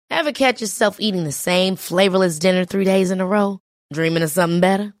Ever catch yourself eating the same flavorless dinner 3 days in a row? Dreaming of something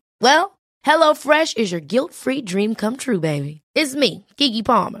better? Well, HelloFresh is your guilt-free dream come true, baby. It's me, Keke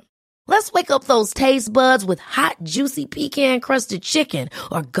Palmer. Let's wake up those taste buds with hot, juicy pecan-crusted chicken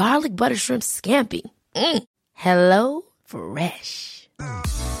or garlic butter shrimp scampi. Hello Fresh.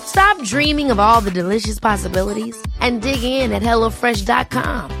 Stop dreaming of all the delicious possibilities and dig in at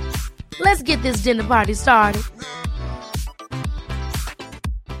HelloFresh.com. Let's get this dinner party started.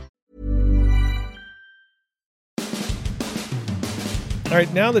 All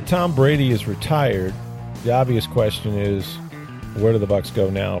right, now that Tom Brady is retired, the obvious question is, where do the Bucs go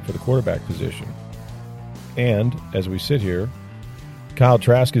now for the quarterback position? And as we sit here, Kyle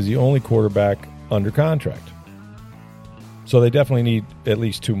Trask is the only quarterback under contract. So they definitely need at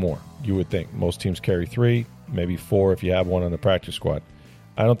least 2 more, you would think. Most teams carry 3, maybe 4 if you have one on the practice squad.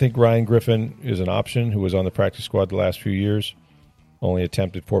 I don't think Ryan Griffin is an option, who was on the practice squad the last few years. Only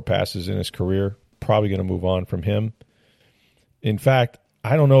attempted 4 passes in his career. Probably going to move on from him. In fact,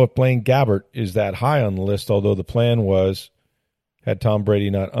 I don't know if Blaine Gabbert is that high on the list, although the plan was, had Tom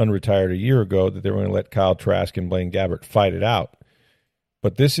Brady not unretired a year ago, that they were going to let Kyle Trask and Blaine Gabbert fight it out.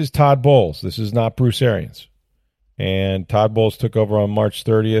 But this is Todd Bowles. This is not Bruce Arians. And Todd Bowles took over on March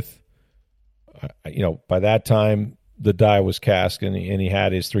 30th. By that time, the die was cast, and he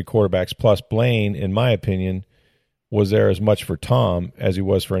had his 3 quarterbacks. Plus, Blaine, in my opinion, was there as much for Tom as he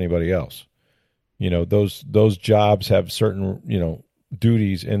was for anybody else. Those jobs have certain,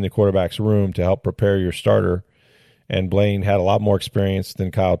 duties in the quarterback's room to help prepare your starter. And Blaine had a lot more experience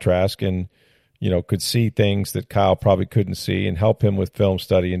than Kyle Trask and, could see things that Kyle probably couldn't see and help him with film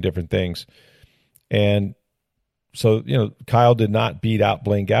study and different things. And so, Kyle did not beat out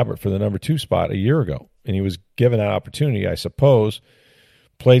Blaine Gabbert for the number 2 spot a year ago. And he was given that opportunity, I suppose.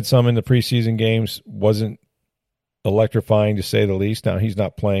 Played some in the preseason games, wasn't electrifying to say the least. Now, he's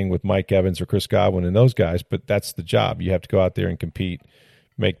not playing with Mike Evans or Chris Godwin and those guys, but that's the job. You have to go out there and compete,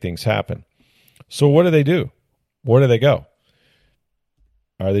 make things happen. So what do? Where do they go?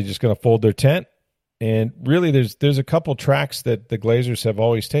 Are they just going to fold their tent? And really, there's a couple tracks that the Glazers have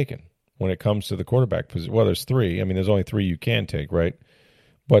always taken when it comes to the quarterback position. Well, there's 3. I mean, there's only 3 you can take, right?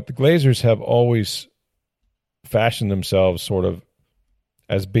 But the Glazers have always fashioned themselves sort of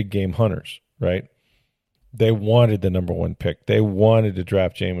as big game hunters, right? They wanted the number 1 pick. They wanted to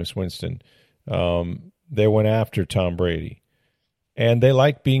draft Jameis Winston. They went after Tom Brady. And they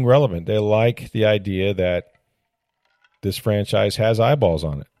like being relevant. They like the idea that this franchise has eyeballs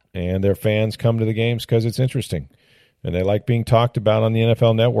on it. And their fans come to the games because it's interesting. And they like being talked about on the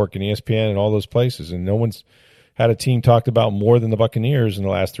NFL Network and ESPN and all those places. And no one's had a team talked about more than the Buccaneers in the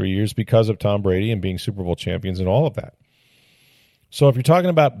last 3 years because of Tom Brady and being Super Bowl champions and all of that. So if you're talking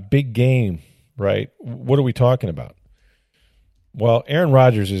about big game, right, what are we talking about? Well, Aaron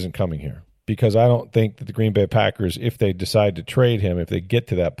Rodgers isn't coming here because I don't think that the Green Bay Packers, if they decide to trade him, if they get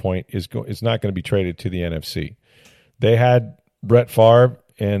to that point, is not going to be traded to the NFC. They had Brett Favre,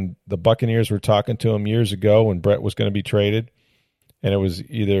 and the Buccaneers were talking to him years ago when Brett was going to be traded, and it was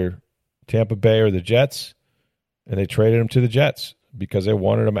either Tampa Bay or the Jets, and they traded him to the Jets because they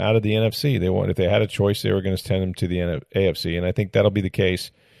wanted him out of the NFC. If they had a choice, they were going to send him to the AFC, and I think that'll be the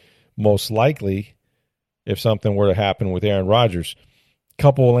case most likely if something were to happen with Aaron Rodgers.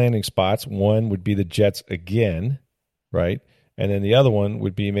 Couple of landing spots. One would be the Jets again, right? And then the other one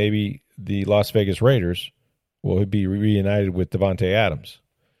would be maybe the Las Vegas Raiders will be reunited with Devontae Adams.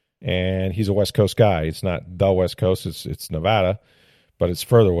 And he's a West Coast guy. It's not the West Coast. It's Nevada, but it's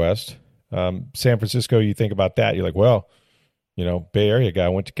further west. San Francisco, you think about that, you're like, well, Bay Area guy,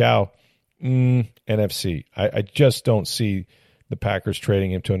 went to Cal. NFC. I just don't see the Packers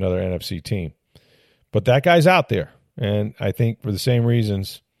trading him to another NFC team. But that guy's out there. And I think for the same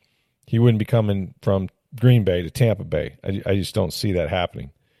reasons, he wouldn't be coming from Green Bay to Tampa Bay. I just don't see that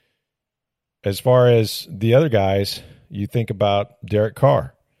happening. As far as the other guys, you think about Derek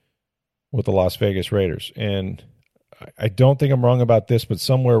Carr with the Las Vegas Raiders. And I don't think I'm wrong about this, but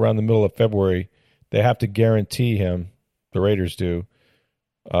somewhere around the middle of February, they have to guarantee him, the Raiders do,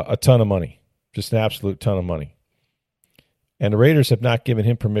 a ton of money, just an absolute ton of money. And the Raiders have not given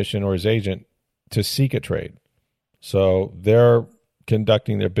him permission or his agent to seek a trade. So they're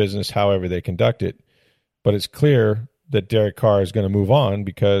conducting their business however they conduct it. But it's clear that Derek Carr is going to move on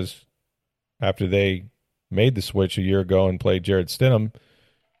because after they made the switch a year ago and played Jarrett Stidham,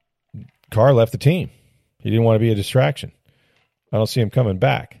 Carr left the team. He didn't want to be a distraction. I don't see him coming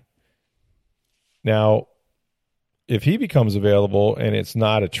back. Now, if he becomes available and it's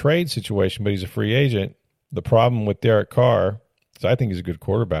not a trade situation, but he's a free agent, the problem with Derek Carr, because I think he's a good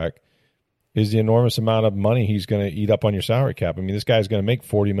quarterback, is the enormous amount of money he's going to eat up on your salary cap. I mean, this guy's going to make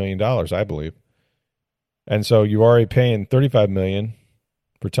 $40 million, I believe. And so you're already paying $35 million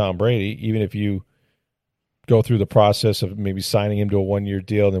for Tom Brady, even if you go through the process of maybe signing him to a one-year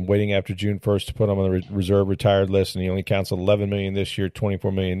deal and then waiting after June 1st to put him on the reserve retired list, and he only counts $11 million this year,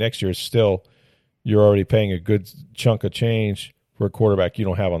 $24 million next year. Still, you're already paying a good chunk of change for a quarterback you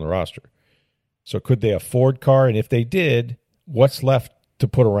don't have on the roster. So could they afford Carr? And if they did, what's left to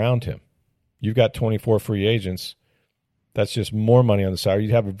put around him? You've got 24 free agents. That's just more money on the salary.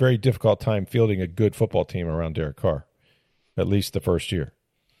 You'd have a very difficult time fielding a good football team around Derek Carr, at least the first year.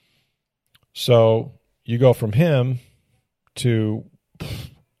 So you go from him to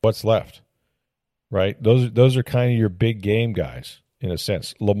what's left, right? Those are kind of your big game guys in a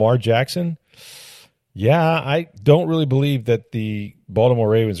sense. Lamar Jackson, yeah, I don't really believe that the Baltimore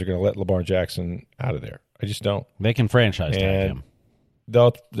Ravens are going to let Lamar Jackson out of there. I just don't. They can franchise tag him.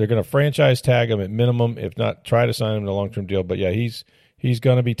 They're going to franchise tag him at minimum, if not try to sign him to a long-term deal. But yeah, he's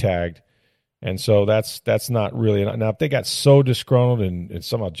going to be tagged, and so that's not really. Now, if they got so disgruntled and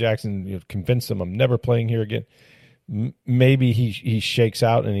somehow Jackson convinced them I'm never playing here again, maybe he shakes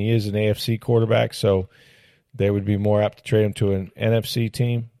out and he is an AFC quarterback, so they would be more apt to trade him to an NFC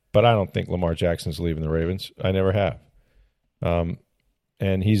team. But I don't think Lamar Jackson's leaving the Ravens. I never have.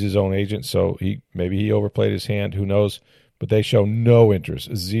 And he's his own agent, so maybe he overplayed his hand. Who knows? But they show no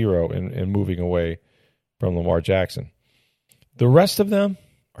interest, zero, in moving away from Lamar Jackson. The rest of them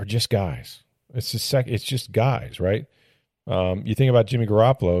are just guys. It's just guys, right? You think about Jimmy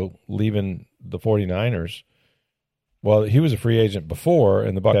Garoppolo leaving the 49ers. Well, he was a free agent before,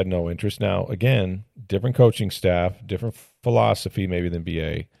 and the Bucs had no interest. Now, again, different coaching staff, different philosophy maybe than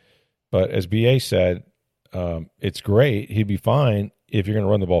BA. But as BA said, it's great. He'd be fine if you're going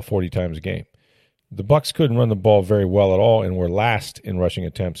to run the ball 40 times a game. The Bucs couldn't run the ball very well at all and were last in rushing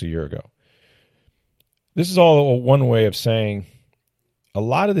attempts a year ago. This is all one way of saying a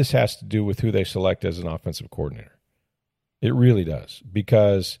lot of this has to do with who they select as an offensive coordinator. It really does,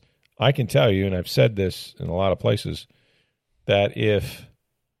 because I can tell you, and I've said this in a lot of places, that if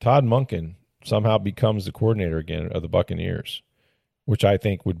Todd Monken somehow becomes the coordinator again of the Buccaneers, which I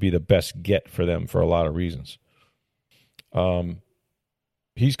think would be the best get for them for a lot of reasons.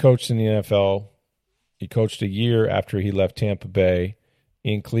 He's coached in the NFL. He coached a year after he left Tampa Bay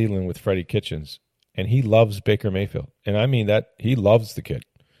in Cleveland with Freddie Kitchens, and he loves Baker Mayfield. And I mean that. He loves the kid.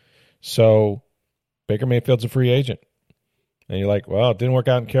 So Baker Mayfield's a free agent. And you're like, well, it didn't work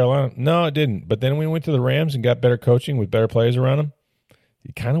out in Carolina. No, it didn't. But then we went to the Rams and got better coaching with better players around him.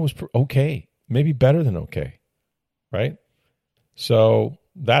 He kind of was okay, maybe better than okay, right? So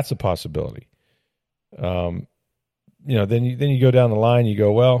that's a possibility. Then you go down the line, you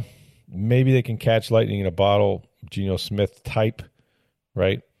go, well, maybe they can catch lightning in a bottle, Geno Smith type,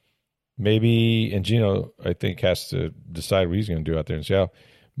 right? Maybe, and Geno, I think, has to decide what he's going to do out there in Seattle.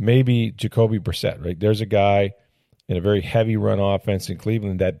 Maybe Jacoby Brissett, right? There's a guy in a very heavy run offense in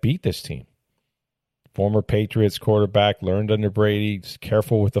Cleveland that beat this team. Former Patriots quarterback, learned under Brady,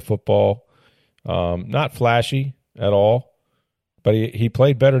 careful with the football. Not flashy at all, but he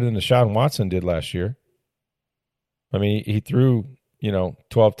played better than Deshaun Watson did last year. I mean, he threw,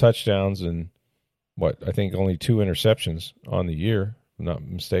 12 touchdowns and I think only 2 interceptions on the year, if I'm not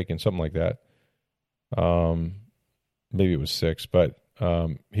mistaken, something like that. Maybe it was 6, but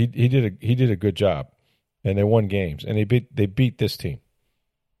he did a good job, and they won games, and they beat this team.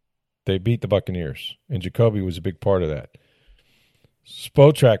 They beat the Buccaneers, and Jacoby was a big part of that.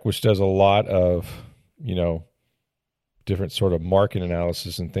 Spotrac, which does a lot of, different sort of market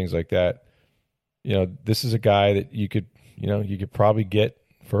analysis and things like that, this is a guy that you could probably get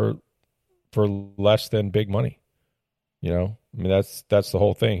for less than big money. I mean, that's the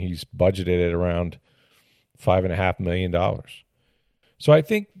whole thing. He's budgeted at around $5.5 million. So I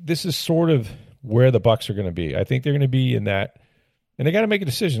think this is sort of where the Bucs are going to be. I think they're going to be in that, and they got to make a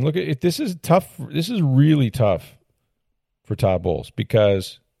decision. Look, this is tough. This is really tough for Todd Bowles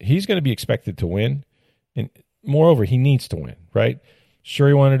because he's going to be expected to win, and moreover, he needs to win, right? Sure,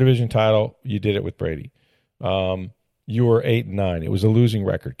 he won a division title. You did it with Brady. You were 8-9. It was a losing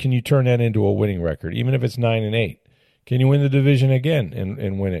record. Can you turn that into a winning record, even if it's 9-8? Can you win the division again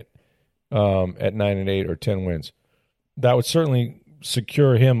and win it at 9-8 or 10 wins? That would certainly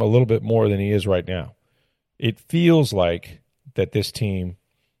secure him a little bit more than he is right now. It feels like that this team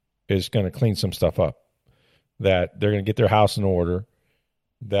is going to clean some stuff up, that they're going to get their house in order,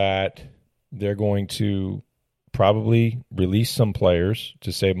 that they're going to probably release some players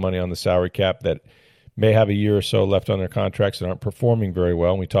to save money on the salary cap that may have a year or so left on their contracts that aren't performing very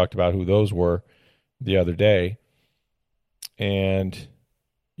well. And we talked about who those were the other day. And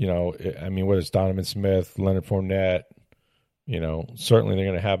I mean, whether it's Donovan Smith, Leonard Fournette, certainly they're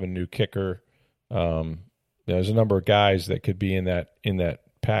going to have a new kicker. There's a number of guys that could be in that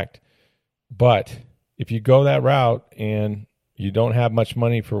pact. But if you go that route and you don't have much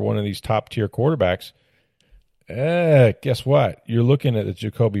money for one of these top-tier quarterbacks, guess what? You're looking at the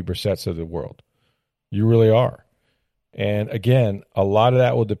Jacoby Brissetts of the world. You really are. And, again, a lot of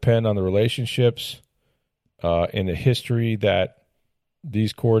that will depend on the relationships and the history that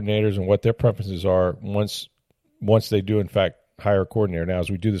these coordinators and what their preferences are once they do, in fact, hire a coordinator. Now, as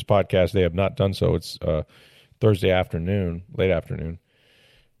we do this podcast, they have not done so. It's Thursday afternoon, late afternoon,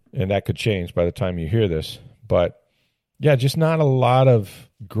 and that could change by the time you hear this. But, yeah, just not a lot of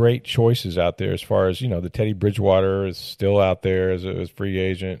great choices out there as far as, the Teddy Bridgewater is still out there as a free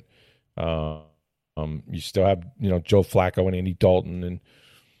agent. You still have, Joe Flacco and Andy Dalton and,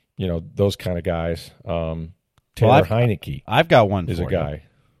 those kind of guys. Taylor Heineke. I've got one is for a guy. You.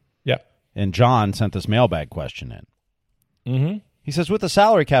 Yeah. And John sent this mailbag question in. Mm-hmm. He says, with the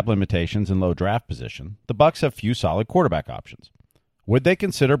salary cap limitations and low draft position, the Bucs have few solid quarterback options. Would they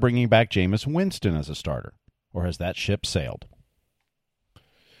consider bringing back Jameis Winston as a starter, or has that ship sailed?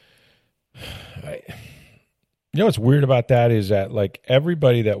 What's weird about that is that, like,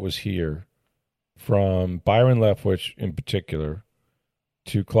 everybody that was here, from Byron Leftwich in particular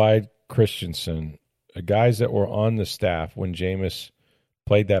to Clyde Christensen, guys that were on the staff when Jameis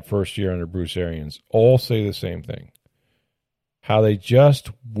played that first year under Bruce Arians, all say the same thing. How they just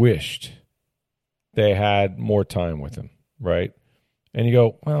wished they had more time with him, right? And you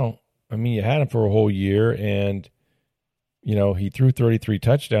go, well, I mean, you had him for a whole year, and, he threw 33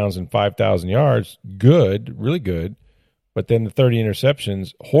 touchdowns and 5,000 yards. Good, really good. But then the 30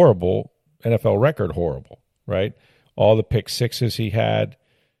 interceptions, horrible. NFL record, horrible, right? All the pick sixes he had,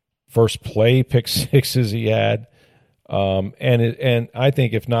 first play pick sixes he had. And I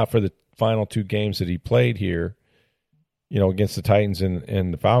think if not for the final two games that he played here, against the Titans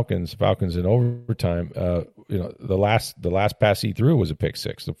and the Falcons in overtime, the last pass he threw was a pick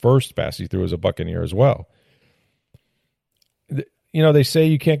six. The first pass he threw was a Buccaneer as well. They say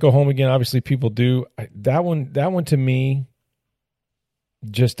you can't go home again. Obviously, people do. That one to me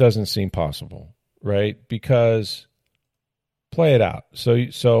just doesn't seem possible, right? Because play it out.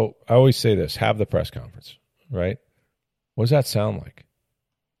 So I always say this: have the press conference, right? What does that sound like?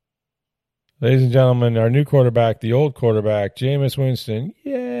 Ladies and gentlemen, our new quarterback, the old quarterback, Jameis Winston,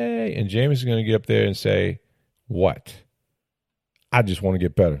 yay! And Jameis is going to get up there and say, what? I just want to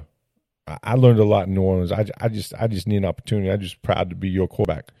get better. I learned a lot in New Orleans. I just need an opportunity. I'm just proud to be your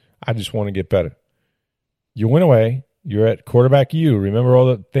quarterback. I just want to get better. You went away. You're at quarterback U. Remember all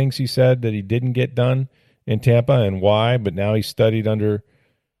the things he said that he didn't get done in Tampa and why, but now he studied under,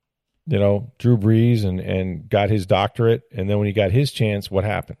 Drew Brees and got his doctorate. And then when he got his chance, what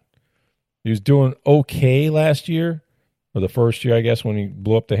happened? He was doing okay last year, or the first year, I guess, when he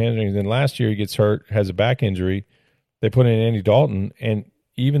blew up the hamstring. Then last year he gets hurt, has a back injury. They put in Andy Dalton, and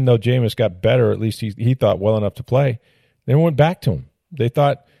even though Jameis got better, at least he thought well enough to play, they went back to him. They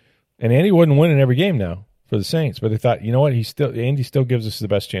thought, and Andy wouldn't win in every game now for the Saints, but they thought, you know what, Andy still gives us the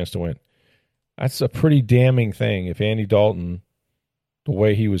best chance to win. That's a pretty damning thing if Andy Dalton, the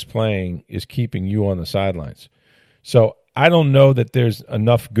way he was playing, is keeping you on the sidelines. So I don't know that there's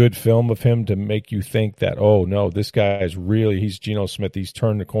enough good film of him to make you think that, oh, no, this guy is he's Geno Smith. He's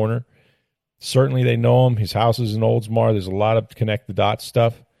turned the corner. Certainly they know him. His house is in Oldsmar. There's a lot of connect-the-dots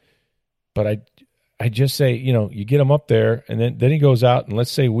stuff. But I just say, you get him up there, and then he goes out, and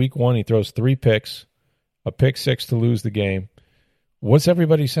let's say week one he throws 3 picks, a pick 6 to lose the game. What's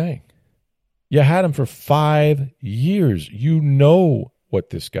everybody saying? You had him for 5 years. You know what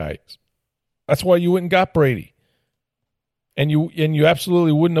this guy is. That's why you went and got Brady. And you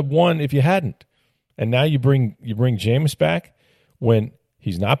absolutely wouldn't have won if you hadn't. And now you bring Jameis back when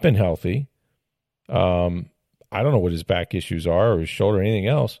he's not been healthy. I don't know what his back issues are or his shoulder or anything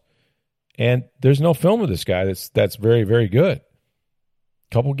else. And there's no film of this guy that's very, very good.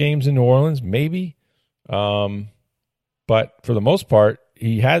 Couple games in New Orleans, maybe. But for the most part,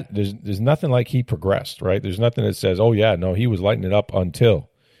 there's nothing like he progressed, right? There's nothing that says, oh, yeah, no, he was lighting it up until.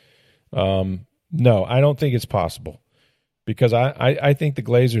 No, I don't think it's possible. Because I think the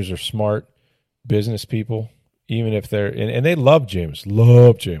Glazers are smart business people, even if they're – and they love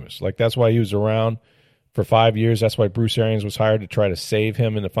Jameis. Like, that's why he was around for 5 years. That's why Bruce Arians was hired to try to save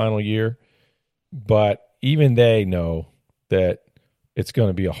him in the final year. But even they know that it's going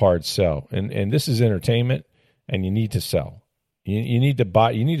to be a hard sell. And this is entertainment, and you need to sell. You need to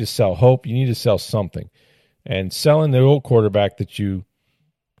buy – you need to sell hope. You need to sell something. And selling the old quarterback that you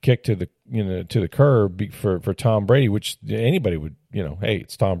kicked to the curb for Tom Brady, which anybody hey,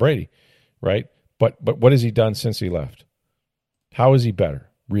 it's Tom Brady, right? But what has he done since he left? How is he better,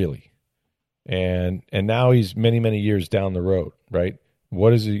 really? And now he's many, many years down the road, right?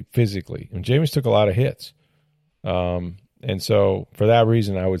 What is he physically? And Jameis took a lot of hits. And so for that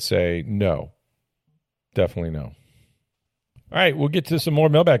reason, I would say no. Definitely no. All right, we'll get to some more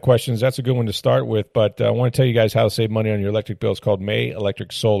mailbag questions. That's a good one to start with, but I want to tell you guys how to save money on your electric bill. It's called May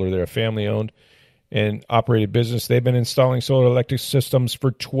Electric Solar. They're a family-owned and operated business. They've been installing solar electric systems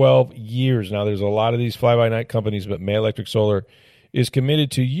for 12 years. Now, there's a lot of these fly-by-night companies, but May Electric Solar is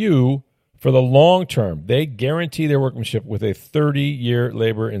committed to you for the long term. They guarantee their workmanship with a 30-year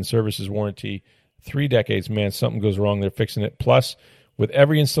labor and services warranty. 3 decades, man, something goes wrong, they're fixing it. Plus, with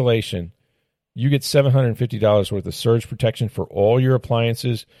every installation, you get $750 worth of surge protection for all your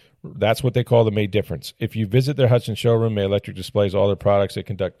appliances. That's what they call the May Difference. If you visit their Hudson showroom, May Electric displays all their products. They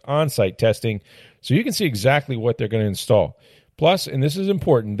conduct on-site testing, so you can see exactly what they're going to install. Plus, and this is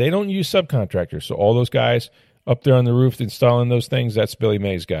important, they don't use subcontractors. So all those guys up there on the roof installing those things, that's Billy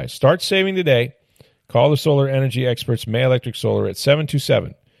May's guys. Start saving today. Call the solar energy experts, May Electric Solar, at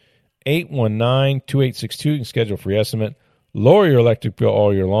 727-819-2862. You can schedule a free estimate. Lower your electric bill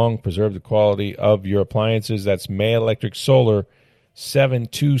all year long. Preserve the quality of your appliances. That's May Electric Solar,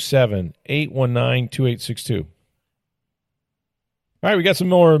 727-819-2862. All right, we got some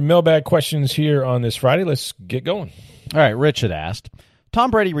more mailbag questions here on this Friday. Let's get going. All right, Rich had asked, Tom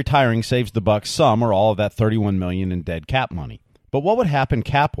Brady retiring saves the Bucs some or all of that $31 million in dead cap money. But what would happen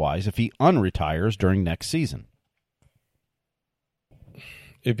cap-wise if he unretires during next season?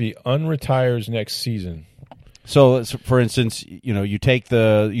 If he unretires next season... So, for instance, you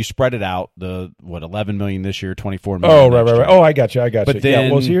spread it out, $11 million this year, $24 million Oh, next right. year. Oh, I got you. But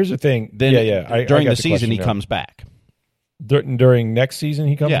then, well, so here's the thing. During the season, he comes back. During next season,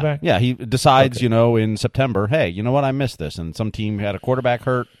 he comes back? Yeah, he decides, in September, hey, you know what, I missed this, and some team had a quarterback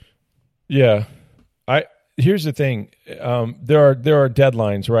hurt. Yeah. Here's the thing. There are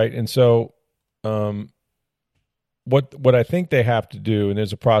deadlines, right? And so what I think they have to do, and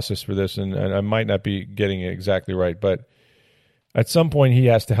there's a process for this, and I might not be getting it exactly right, but at some point he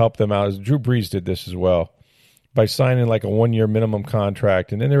has to help them out. As Drew Brees did this as well, by signing like a 1-year minimum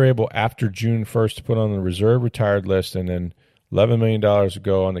contract, and then they're able after June 1st to put on the reserve retired list, and then $11 million to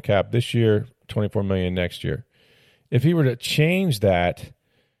go on the cap this year, $24 million next year. If he were to change that,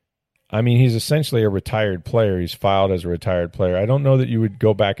 I mean, he's essentially a retired player. He's filed as a retired player. I don't know that you would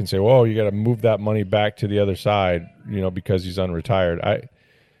go back and say, "Whoa, you got to move that money back to the other side," because he's unretired.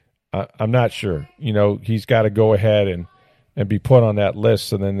 I'm not sure. He's got to go ahead and be put on that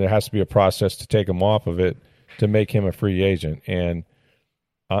list, and then there has to be a process to take him off of it to make him a free agent. And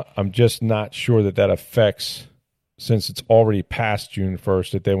I'm just not sure that affects, since it's already past June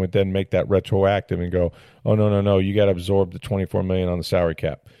 1st, that they would then make that retroactive and go, "Oh no, you got to absorb the $24 million on the salary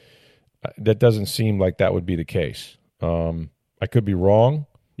cap." That doesn't seem like that would be the case. I could be wrong.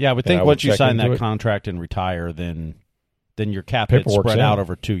 Yeah, I would think once you sign that contract and retire, then your cap hit spread out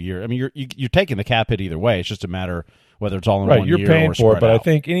over 2 years. I mean, you're taking the cap hit either way. It's just a matter whether it's all in 1 year or spread out. Right, you're paying for it, but I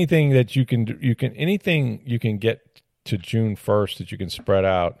think anything that you can get to June 1st that you can spread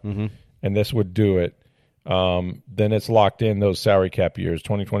out, and this would do it. Then it's locked in those salary cap years.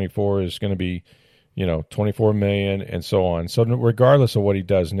 2024 is going to be, $24 million and so on. So regardless of what he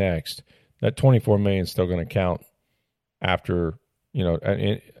does next, that $24 million is still going to count after,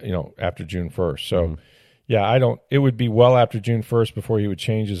 after June 1st. So, it would be well after June 1st before he would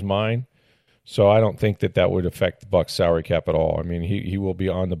change his mind. So I don't think that would affect the Bucs salary cap at all. I mean, he will be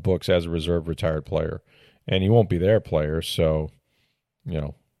on the books as a reserve retired player, and he won't be their player. So,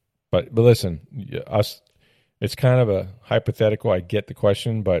 but listen, it's kind of a hypothetical. I get the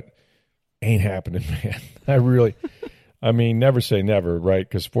question, but ain't happening, man. Never say never, right?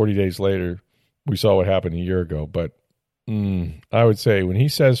 Because 40 days later, we saw what happened a year ago. But I would say when he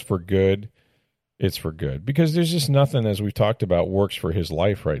says for good, it's for good. Because there's just nothing, as we've talked about, works for his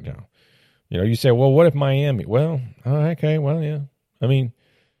life right now. You say, well, what if Miami? Well, okay, well, yeah. I mean,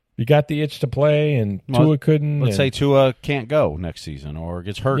 you got the itch to play, and Tua couldn't. Let's say Tua can't go next season or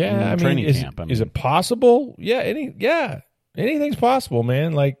gets hurt in training camp. Is it possible? Yeah, anything's possible,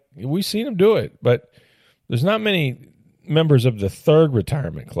 man. Like, we've seen him do it, but there's not many members of the third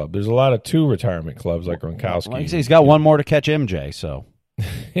retirement club. There's a lot of 2 retirement clubs like Gronkowski. Like he's got one more to catch MJ, so.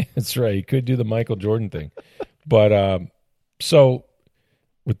 That's right. He could do the Michael Jordan thing. But so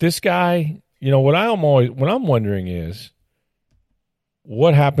with this guy, what I'm wondering is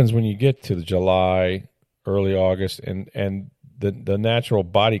what happens when you get to the July, early August, and the natural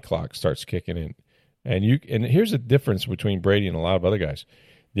body clock starts kicking in. And here's the difference between Brady and a lot of other guys.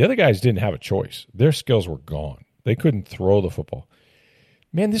 The other guys didn't have a choice. Their skills were gone. They couldn't throw the football.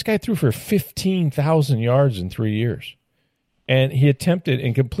 Man, this guy threw for 15,000 yards in 3 years. And he attempted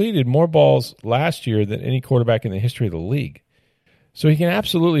and completed more balls last year than any quarterback in the history of the league. So he can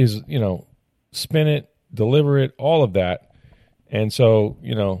absolutely, spin it, deliver it, all of that. And so,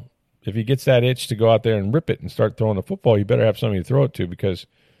 if he gets that itch to go out there and rip it and start throwing the football, you better have somebody to throw it to, because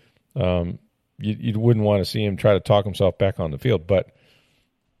you wouldn't want to see him try to talk himself back on the field. But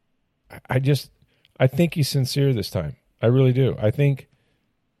I think he's sincere this time. I really do. I think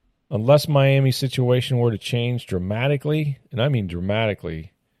unless Miami's situation were to change dramatically, and I mean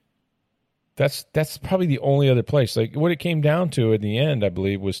dramatically, that's probably the only other place. Like, what it came down to in the end, I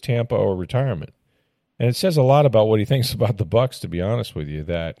believe, was Tampa or retirement. And it says a lot about what he thinks about the Bucs, to be honest with you,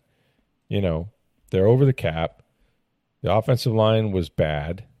 that, they're over the cap. The offensive line was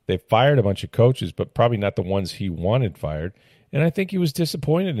bad. They fired a bunch of coaches, but probably not the ones he wanted fired. And I think he was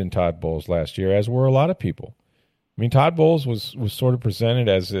disappointed in Todd Bowles last year, as were a lot of people. I mean, Todd Bowles was sort of presented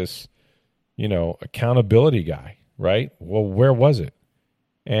as this, accountability guy, right? Well, where was it?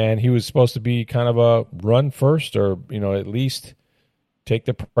 And he was supposed to be kind of a run first, or, at least take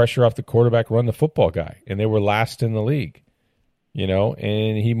the pressure off the quarterback, run the football guy. And they were last in the league,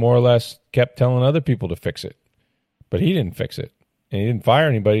 and he more or less kept telling other people to fix it. But he didn't fix it. And he didn't fire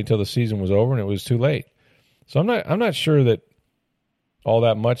anybody until the season was over and it was too late. So I'm not sure that all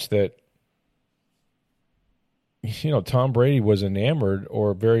that much that Tom Brady was enamored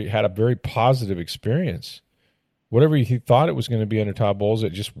or had a very positive experience. Whatever he thought it was going to be under Todd Bowles,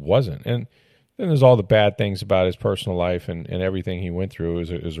 it just wasn't. And then there's all the bad things about his personal life and everything he went through.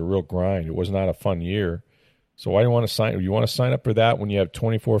 It was a real grind. It was not a fun year. So why do you want to sign? You want to sign up for that when you have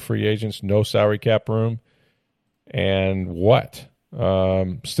 24 free agents, no salary cap room, and what?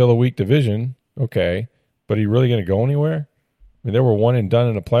 Still a weak division, okay, but are you really going to go anywhere? I mean, they were one and done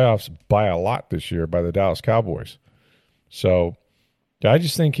in the playoffs by a lot this year by the Dallas Cowboys. So I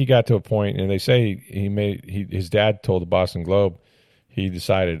just think he got to a point, and they say his dad told the Boston Globe he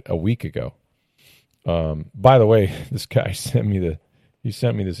decided a week ago. By the way, this guy sent me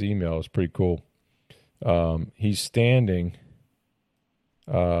this email. It's pretty cool. He's standing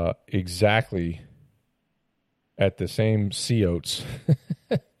exactly at the same sea oats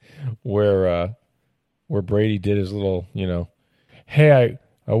where Brady did his little, hey,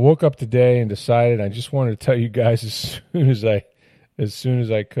 I woke up today and decided I just wanted to tell you guys as soon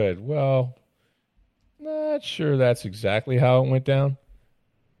as I could. Well, not sure that's exactly how it went down.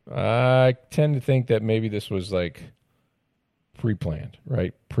 I tend to think that maybe this was like pre-planned,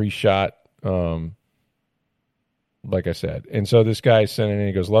 right? Pre-shot, like I said. And so this guy sent it in,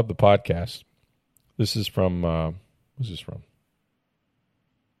 he goes, love the podcast. This is from, who's this from?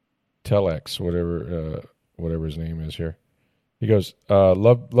 Telex, whatever his name is here. He goes,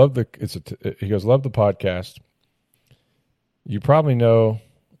 love the podcast. You probably know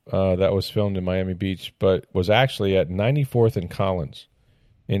that was filmed in Miami Beach, but was actually at 94th and Collins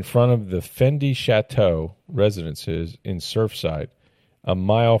in front of the Fendi Chateau residences in Surfside, a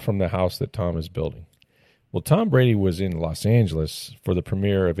mile from the house that Tom is building. Well, Tom Brady was in Los Angeles for the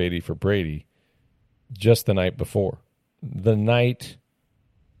premiere of 80 for Brady just the night before. The night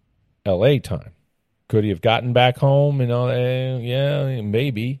L.A. time. Could he have gotten back home and all that? Yeah,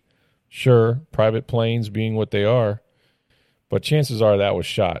 maybe. Sure, private planes being what they are. But chances are that was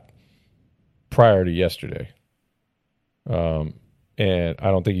shot prior to yesterday. And I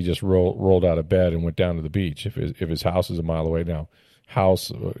don't think he just rolled out of bed and went down to the beach. If his house is a mile away now,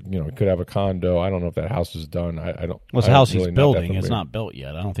 could have a condo. I don't know if that house is done. I don't. Well, it's a house he's building. It's not built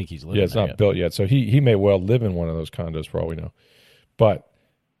yet. I don't think he's living. Yeah, it's not built yet. So he may well live in one of those condos for all we know. But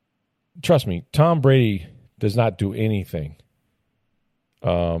trust me, Tom Brady does not do anything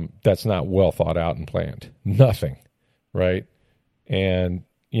that's not well thought out and planned. Nothing, right? And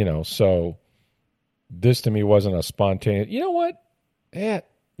so this to me wasn't a spontaneous. You know what? Yeah.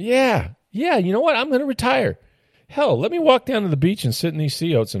 You know what? I'm going to retire. Hell, let me walk down to the beach and sit in these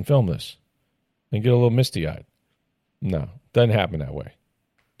sea oats and film this and get a little misty-eyed. No, doesn't happen that way.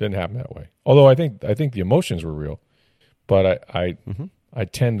 Although I think the emotions were real, but I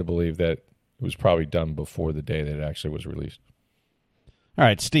tend to believe that it was probably done before the day that it actually was released. All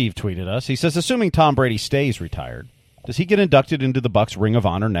right, Steve tweeted us. He says, assuming Tom Brady stays retired, does he get inducted into the Bucs Ring of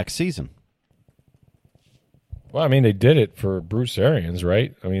Honor next season? Well, I mean, they did it for Bruce Arians,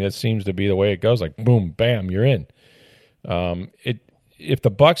 right? I mean, that seems to be the way it goes. Like, boom, bam, you're in. If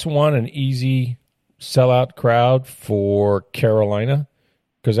the Bucs want an easy sellout crowd for Carolina,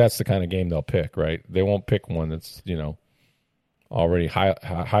 because that's the kind of game they'll pick, right? They won't pick one that's already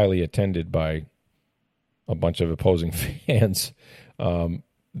highly attended by a bunch of opposing fans.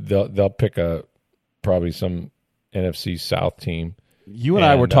 They'll pick probably some NFC South team You and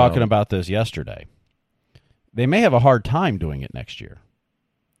I were talking about this yesterday. They may have a hard time doing it next year.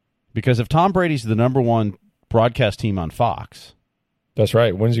 Because if Tom Brady's the number one broadcast team on Fox... That's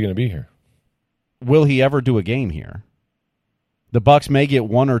right. When's he going to be here? Will he ever do a game here? The Bucs may get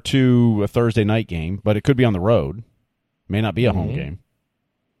one or two a Thursday night game, but it could be on the road. May not be a home game.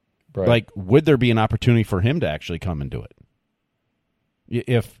 Right. Like, would there be an opportunity for him to actually come and do it?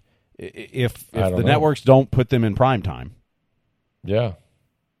 If the networks don't put them in prime time. Yeah.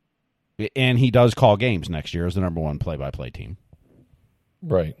 And he does call games next year as the number one play-by-play team.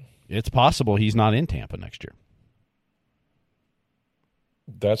 Right. It's possible he's not in Tampa next year.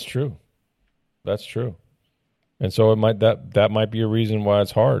 That's true. That's true. And so that might be a reason why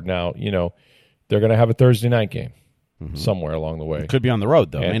it's hard. Now, they're going to have a Thursday night game somewhere along the way. It could be on the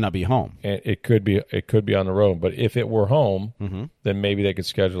road, though. It may not be home. And it could be on the road. But if it were home, then maybe they could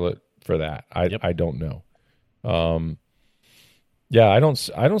schedule it for that. I don't know. I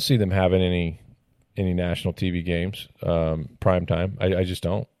don't see them having any national TV games prime time. I just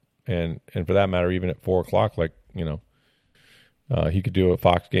don't. And for that matter, even at 4:00, he could do a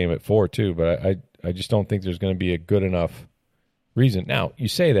Fox game at 4 too. But I just don't think there's going to be a good enough reason. Now, you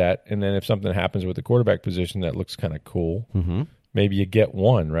say that, and then if something happens with the quarterback position that looks kind of cool, maybe you get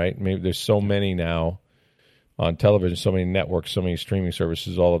one, right? Maybe there's so many now on television, so many networks, so many streaming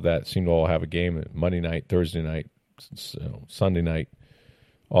services, all of that seem to all have a game Monday night, Thursday night, Sunday night,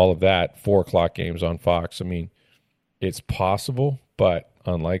 all of that, 4:00 games on Fox. I mean, it's possible, but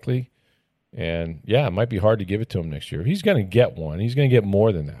unlikely. And, it might be hard to give it to him next year. He's going to get one. He's going to get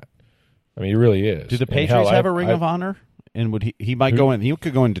more than that. I mean, he really is. Do the Patriots have a Ring of Honor? And would he might go in? He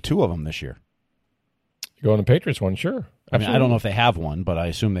could go into two of them this year. Go in the Patriots one, sure. I mean, I don't know if they have one, but I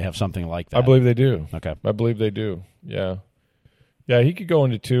assume they have something like that. I believe they do. Okay, I believe they do. Yeah, he could go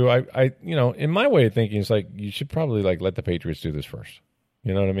into two. I in my way of thinking, it's like you should probably let the Patriots do this first.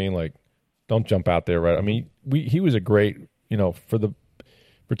 You know what I mean? Like, don't jump out there, right? I mean, he was a great,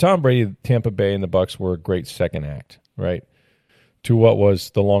 for Tom Brady, Tampa Bay and the Bucs were a great second act, right, to what was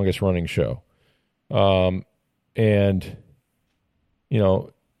the longest running show. And,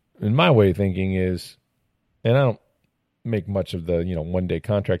 in my way of thinking is, and I don't make much of the, 1-day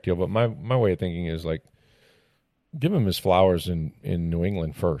contract deal, but my way of thinking is give him his flowers in New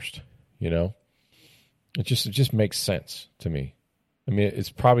England first, It just makes sense to me. I mean, it's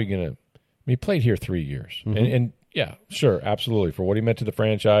probably going to, he played here 3 years and yeah, sure. Absolutely. For what he meant to the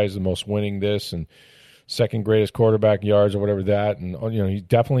franchise, the most winning this and second greatest quarterback yards or whatever that. And, he's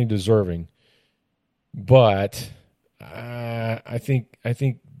definitely deserving. But I think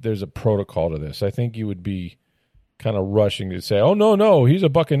there's a protocol to this. I think you would be kind of rushing to say, oh, no, he's a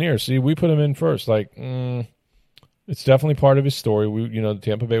Buccaneer. See, we put him in first. It's definitely part of his story.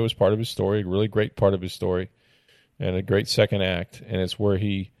 Tampa Bay was part of his story, a really great part of his story, and a great second act. And it's where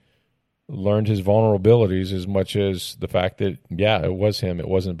he learned his vulnerabilities as much as the fact that, it was him. It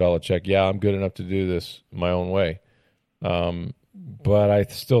wasn't Belichick. Yeah, I'm good enough to do this my own way. But I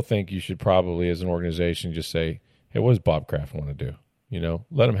still think you should probably, as an organization, just say, hey, what does Bob Kraft want to do?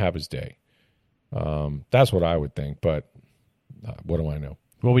 Let him have his day. That's what I would think, but what do I know?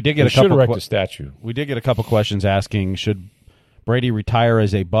 Well, we did get should erect a statue. We did get a couple questions asking, should Brady retire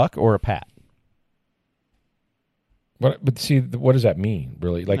as a Buck or a Pat? But see, what does that mean,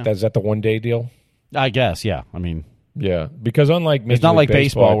 really? Is that the one-day deal? I guess, yeah. I mean, yeah, because unlike it's not like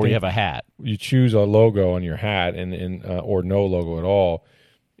baseball where you have a hat. You choose a logo on your hat, and or no logo at all.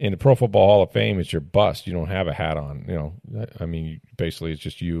 In the Pro Football Hall of Fame, it's your bust. You don't have a hat on. I mean, basically, it's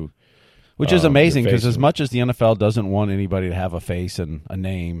just you. Which is amazing because as much as the NFL doesn't want anybody to have a face and a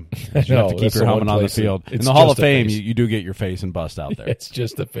name, you have to keep your helmet on the field. In the Hall of Fame, you do get your face and bust out there. It's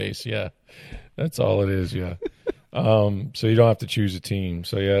just a face, yeah. That's all it is, yeah. So you don't have to choose a team.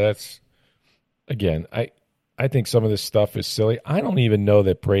 So, yeah, that's, again, I think some of this stuff is silly. I don't even know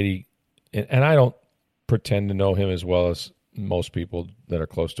that Brady, and I don't pretend to know him as well as most people that are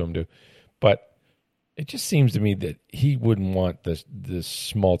close to him do, but it just seems to me that he wouldn't want this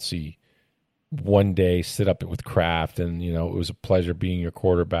schmaltzy one day sit up with Kraft and, it was a pleasure being your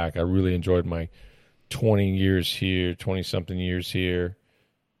quarterback. I really enjoyed my 20 years here, 20-something years here.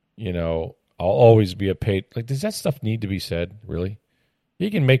 I'll always be a Patriot. Does that stuff need to be said, really? He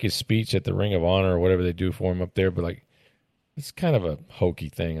can make his speech at the Ring of Honor or whatever they do for him up there, but, it's kind of a hokey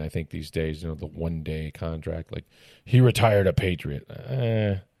thing, I think, these days, the one-day contract. He retired a Patriot.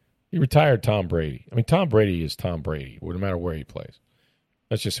 He retired Tom Brady. I mean, Tom Brady is Tom Brady, no matter where he plays.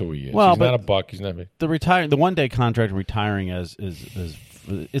 That's just who he is. Well, he's not a Buck. He's not the one-day contract retiring is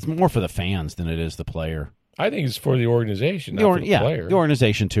it's more for the fans than it is the player. I think it's for the organization, not for the player. The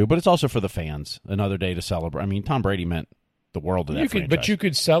organization too, but it's also for the fans. Another day to celebrate. I mean, Tom Brady meant the world of that franchise. But you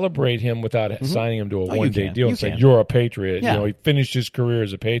could celebrate him without signing him to a one-day deal and say, you're a Patriot. Yeah. He finished his career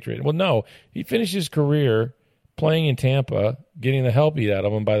as a Patriot. Well, no. He finished his career playing in Tampa, getting the hell beat out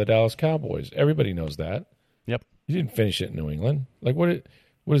of him by the Dallas Cowboys. Everybody knows that. Yep. He didn't finish it in New England. Like, what is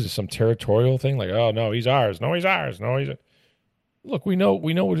this, some territorial thing? Like, oh, no, he's ours. No, he's ours. No, he's... Look, we know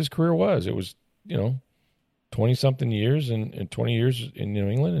what his career was. It was, 20-something years and 20 years in New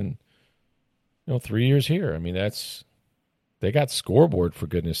England and, 3 years here. I mean, they got scoreboard, for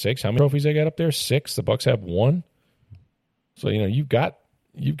goodness sakes. How many trophies they got up there? 6. The Bucs have 1. So, you've got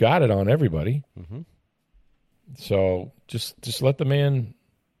it on everybody. Mm-hmm. So just let the man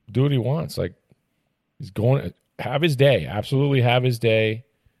do what he wants. Like, he's going to have his day. Absolutely have his day.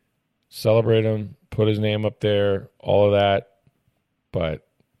 Celebrate him. Put his name up there. All of that.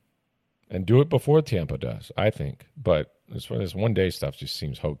 And do it before Tampa does, I think. But this one-day stuff just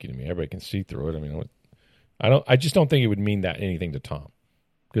seems hokey to me. Everybody can see through it. I mean, I just don't think it would mean that anything to Tom,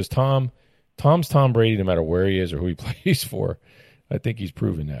 because Tom's Tom Brady, no matter where he is or who he plays for. I think he's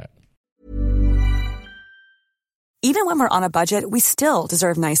proven that. Even when we're on a budget, we still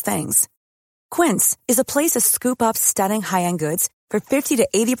deserve nice things. Quince is a place to scoop up stunning high-end goods for 50 to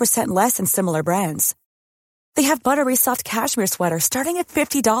 80% less than similar brands. They have buttery soft cashmere sweaters starting at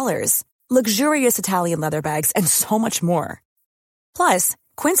 $50, luxurious Italian leather bags, and so much more. Plus,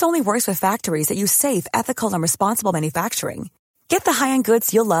 Quince only works with factories that use safe, ethical, and responsible manufacturing. Get the high-end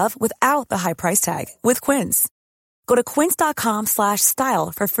goods you'll love without the high price tag with Quince. Go to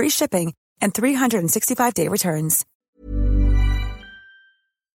quince.com/style for free shipping and 365-day returns.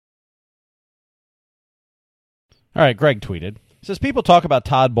 All right, Greg tweeted. Says people talk about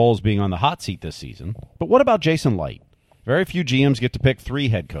Todd Bowles being on the hot seat this season, but what about Jason Licht? Very few GMs get to pick 3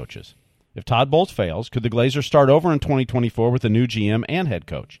 head coaches. If Todd Bowles fails, could the Glazers start over in 2024 with a new GM and head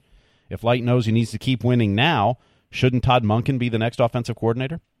coach? If Licht knows he needs to keep winning now, shouldn't Todd Monken be the next offensive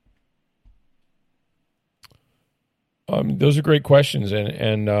coordinator? Those are great questions,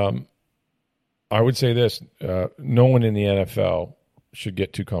 and I would say this: no one in the NFL should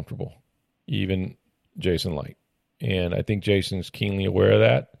get too comfortable, even Jason Licht. And I think Jason's keenly aware of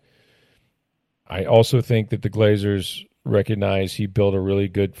that. I also think that the Glazers recognize he built a really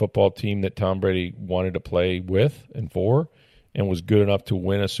good football team that Tom Brady wanted to play with and for, and was good enough to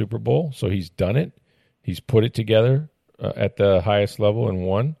win a Super Bowl. So he's done it. He's put it together at the highest level and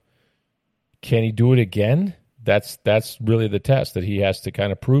won. Can he do it again? That's really the test, that he has to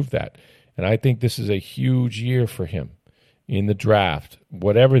kind of prove that. And I think this is a huge year for him in the draft,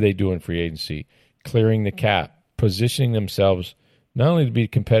 whatever they do in free agency, clearing the cap, positioning themselves not only to be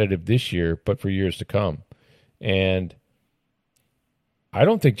competitive this year, but for years to come. And I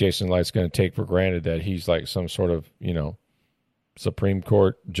don't think Jason Light's going to take for granted that he's like some sort of, Supreme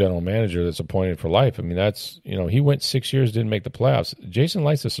Court general manager that's appointed for life. I mean, that's, he went 6 years, didn't make the playoffs. Jason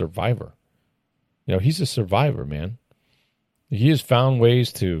Light's a survivor. He's a survivor, man. He has found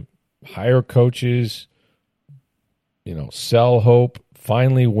ways to hire coaches, sell hope,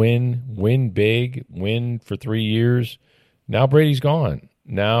 finally win big, win for 3 years. Now Brady's gone.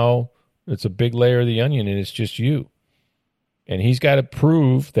 Now it's a big layer of the onion, and it's just you. And he's got to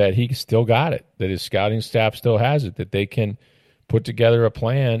prove that he still got it, that his scouting staff still has it, that they can put together a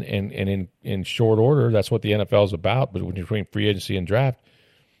plan, and in short order, that's what the NFL is about. But between free agency and draft,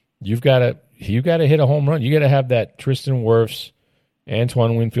 you've got to hit a home run. You got to have that Tristan Wirfs,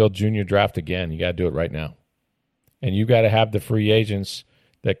 Antoine Winfield Jr. draft again. You got to do it right now. And you got to have the free agents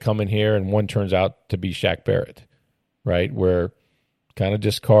that come in here, and one turns out to be Shaq Barrett, right? Where kind of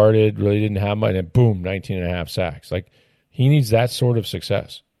discarded, really didn't have much, and boom, 19.5 sacks. Like, he needs that sort of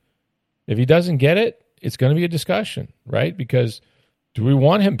success. If he doesn't get it, it's going to be a discussion, right? Because do we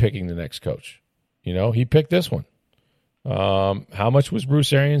want him picking the next coach? He picked this one. How much was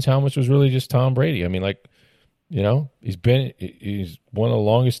Bruce Arians? How much was really just Tom Brady? I mean, he's one of the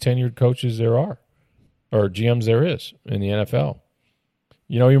longest tenured coaches there are, or GMs there is in the NFL.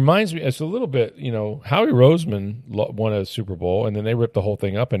 He reminds me, it's a little bit, Howie Roseman won a Super Bowl, and then they ripped the whole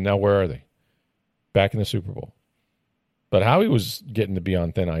thing up, and now where are they? Back in the Super Bowl. But Howie was getting to be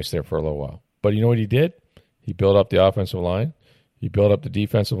on thin ice there for a little while. But you know what he did? He built up the offensive line. He built up the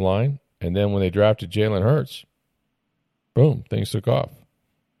defensive line. And then when they drafted Jalen Hurts, boom, things took off.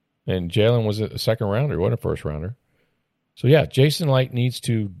 And Jalen was a second rounder, wasn't a first rounder. So, yeah, Jason Licht needs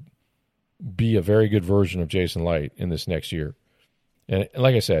to be a very good version of Jason Licht in this next year. And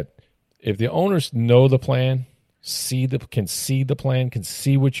like I said, if the owners know the plan, can see the plan, can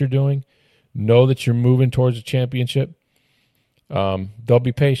see what you're doing, know that you're moving towards a championship, they'll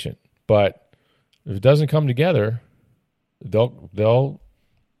be patient. But if it doesn't come together, they'll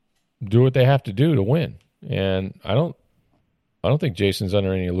do what they have to do to win. And I don't I don't think Jason's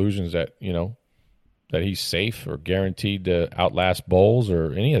under any illusions that, that he's safe or guaranteed to outlast Bowles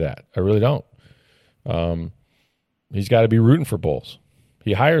or any of that. I really don't. He's got to be rooting for Bowles.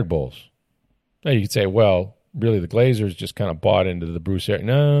 He hired Bowles. Now you could say, well, really the Glazers just kind of bought into the Bruce Arians.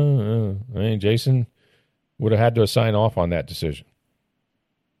 No. I mean, Jason would have had to sign off on that decision.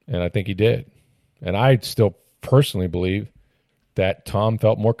 And I think he did. And I still personally believe that Tom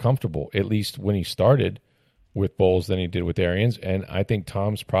felt more comfortable, at least when he started, with Bowles than he did with Arians. And I think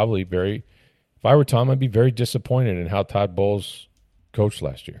Tom's probably if I were Tom, I'd be very disappointed in how Todd Bowles coached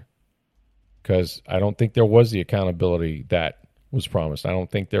last year. Because I don't think there was the accountability that was promised. I don't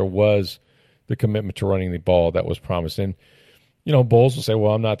think there was the commitment to running the ball that was promised. And, Bowles will say,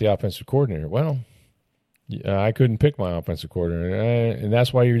 well, I'm not the offensive coordinator. Well, I couldn't pick my offensive coordinator, and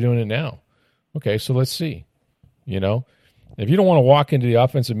that's why you're doing it now. Okay, so let's see. If you don't want to walk into the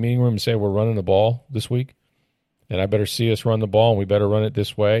offensive meeting room and say we're running the ball this week, and I better see us run the ball and we better run it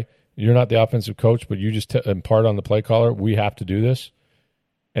this way, you're not the offensive coach, but you just impart on the play caller, we have to do this,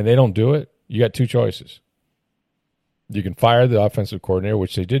 and they don't do it, you got two choices. You can fire the offensive coordinator,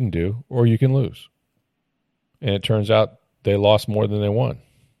 which they didn't do, or you can lose. And it turns out they lost more than they won,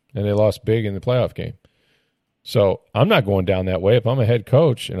 and they lost big in the playoff game. So I'm not going down that way. If I'm a head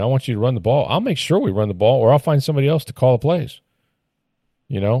coach and I want you to run the ball, I'll make sure we run the ball, or I'll find somebody else to call the plays.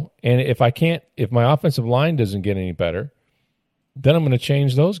 And if my offensive line doesn't get any better, then I'm going to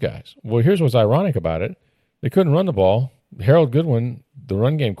change those guys. Well, here's what's ironic about it. They couldn't run the ball. Harold Goodwin, the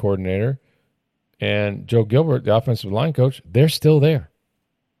run game coordinator, and Joe Gilbert, the offensive line coach, they're still there.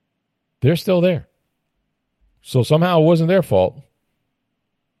 They're still there. So somehow it wasn't their fault.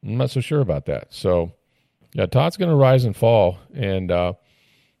 I'm not so sure about that. So, yeah, Todd's going to rise and fall, and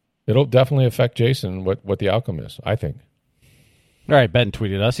it'll definitely affect Jason what the outcome is, I think. All right, Ben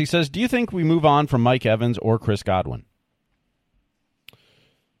tweeted us. He says, do you think we move on from Mike Evans or Chris Godwin?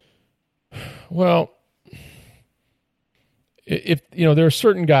 Well, if there are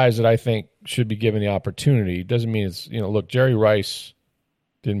certain guys that I think should be given the opportunity. Doesn't mean it's look, Jerry Rice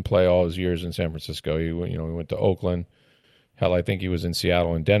didn't play all his years in San Francisco. He went to Oakland. Hell, I think he was in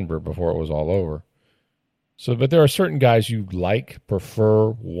Seattle and Denver before it was all over. So, but there are certain guys you prefer,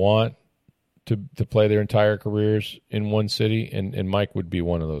 want to play their entire careers in one city, and Mike would be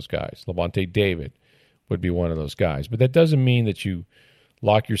one of those guys. Levante David would be one of those guys. But that doesn't mean that you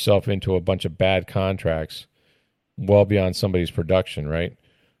lock yourself into a bunch of bad contracts well beyond somebody's production, right?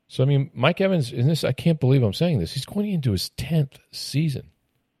 So, I mean, Mike Evans, I can't believe I'm saying this, he's going into his 10th season.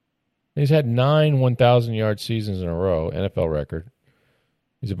 He's had 9 1,000-yard seasons in a row, NFL record.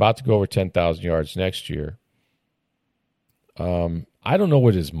 He's about to go over 10,000 yards next year. I don't know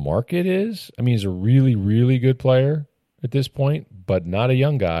what his market is. I mean, he's a really, really good player at this point, but not a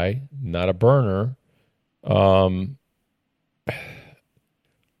young guy, not a burner.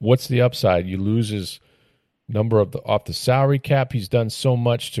 What's the upside? You lose his number off the salary cap. He's done so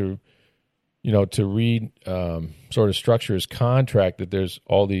much to sort of structure his contract that there's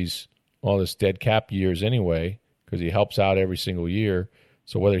all this dead cap years anyway, because he helps out every single year.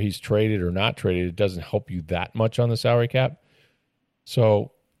 So whether he's traded or not traded, it doesn't help you that much on the salary cap.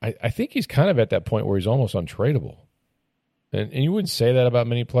 So I think he's kind of at that point where he's almost untradeable. And you wouldn't say that about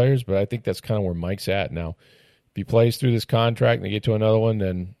many players, but I think that's kind of where Mike's at now. If he plays through this contract and they get to another one,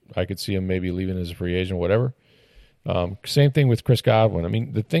 then I could see him maybe leaving as a free agent, whatever. Same thing with Chris Godwin. I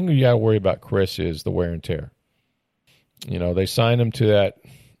mean, the thing you got to worry about Chris is the wear and tear. They signed him to that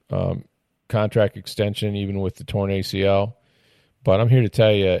contract extension, even with the torn ACL. But I'm here to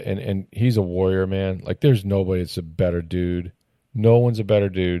tell you, and he's a warrior, man. Like, there's nobody that's a better dude. No one's a better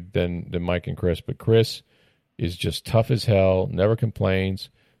dude than Mike and Chris. But Chris is just tough as hell, never complains,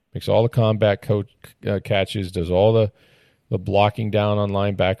 makes all the combat catches, does all the blocking down on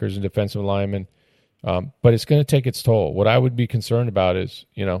linebackers and defensive linemen. But it's going to take its toll. What I would be concerned about is,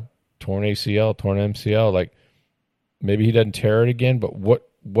 torn ACL, torn MCL. Like, maybe he doesn't tear it again, but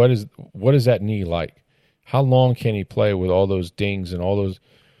what is that knee like? How long can he play with all those dings and all those,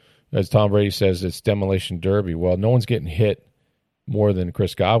 as Tom Brady says, it's demolition derby? Well, no one's getting hit more than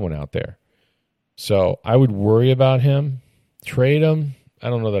Chris Godwin out there. So I would worry about him. Trade him? I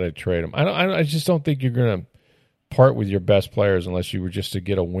don't know that I'd trade him. I just don't think you're going to part with your best players unless you were just to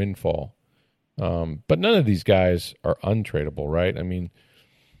get a windfall. But none of these guys are untradeable, right? I mean,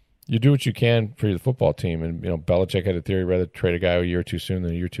 you do what you can for the football team. And, Belichick had a theory, rather trade a guy a year too soon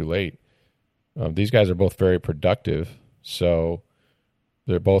than a year too late. These guys are both very productive, so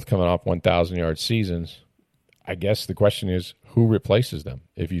they're both coming off 1,000-yard seasons. I guess the question is, who replaces them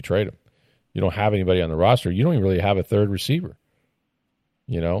if you trade them? You don't have anybody on the roster. You don't even really have a third receiver.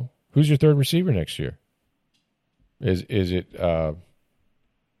 Who's your third receiver next year? Is it? I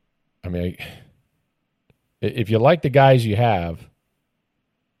mean, if you like the guys you have,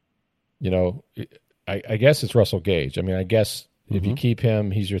 I guess it's Russell Gage. I mean, I guess if you keep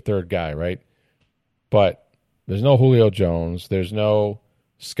him, he's your third guy, right? But there's no Julio Jones. There's no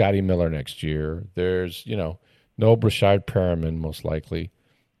Scotty Miller next year. There's, no Brashard Perriman, most likely.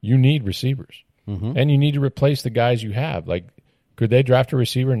 You need receivers. And you need to replace the guys you have. Like, could they draft a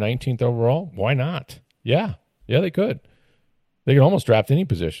receiver 19th overall? Why not? Yeah, they could. They could almost draft any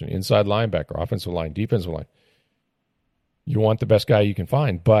position, inside linebacker, offensive line, defensive line. You want the best guy you can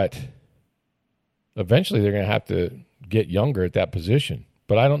find, but eventually they're going to have to get younger at that position.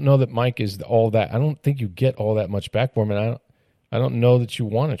 But I don't know that Mike is all that. I don't think you get all that much back for him, and I don't know that you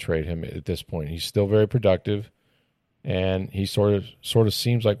want to trade him at this point. He's still very productive, and he sort of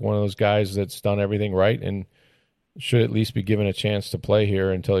seems like one of those guys that's done everything right and should at least be given a chance to play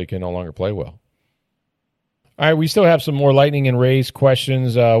here until he can no longer play well. All right, we still have some more Lightning and Rays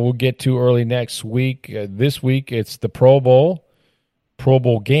questions we'll get to early next week. This week, it's the Pro Bowl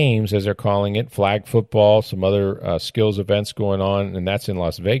games, as they're calling it, flag football, some other skills events going on, and that's in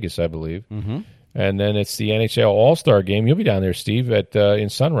Las Vegas, I believe. And then it's the NHL All-Star Game. You'll be down there, Steve, in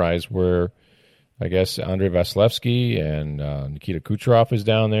Sunrise, where I guess Andrei Vasilevsky and Nikita Kucherov is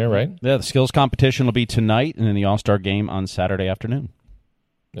down there, right? Yeah, the skills competition will be tonight, and then the All-Star Game on Saturday afternoon.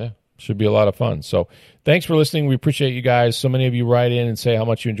 Yeah, should be a lot of fun. So thanks for listening. We appreciate you guys. So many of you write in and say how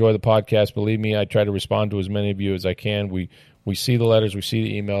much you enjoy the podcast. Believe me, I try to respond to as many of you as I can. We see the letters, we see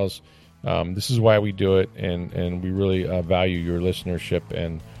the emails. This is why we do it, and we really value your listenership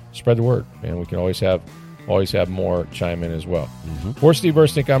and spread the word. And we can always have more chime in as well. For Steve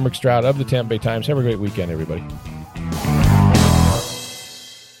Versnick, I'm Rick Stroud of the Tampa Bay Times. Have a great weekend, everybody.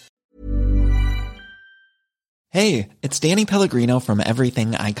 Hey, it's Danny Pellegrino from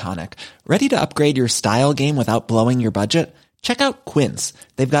Everything Iconic. Ready to upgrade your style game without blowing your budget? Check out Quince.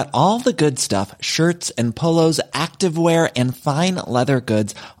 They've got all the good stuff, shirts and polos, activewear, and fine leather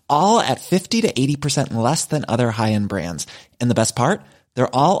goods, all at 50 to 80% less than other high-end brands. And the best part?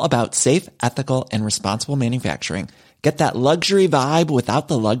 They're all about safe, ethical, and responsible manufacturing. Get that luxury vibe without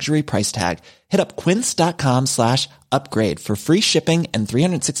the luxury price tag. Hit up quince.com/upgrade for free shipping and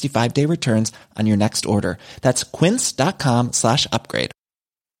 365-day returns on your next order. That's quince.com/upgrade.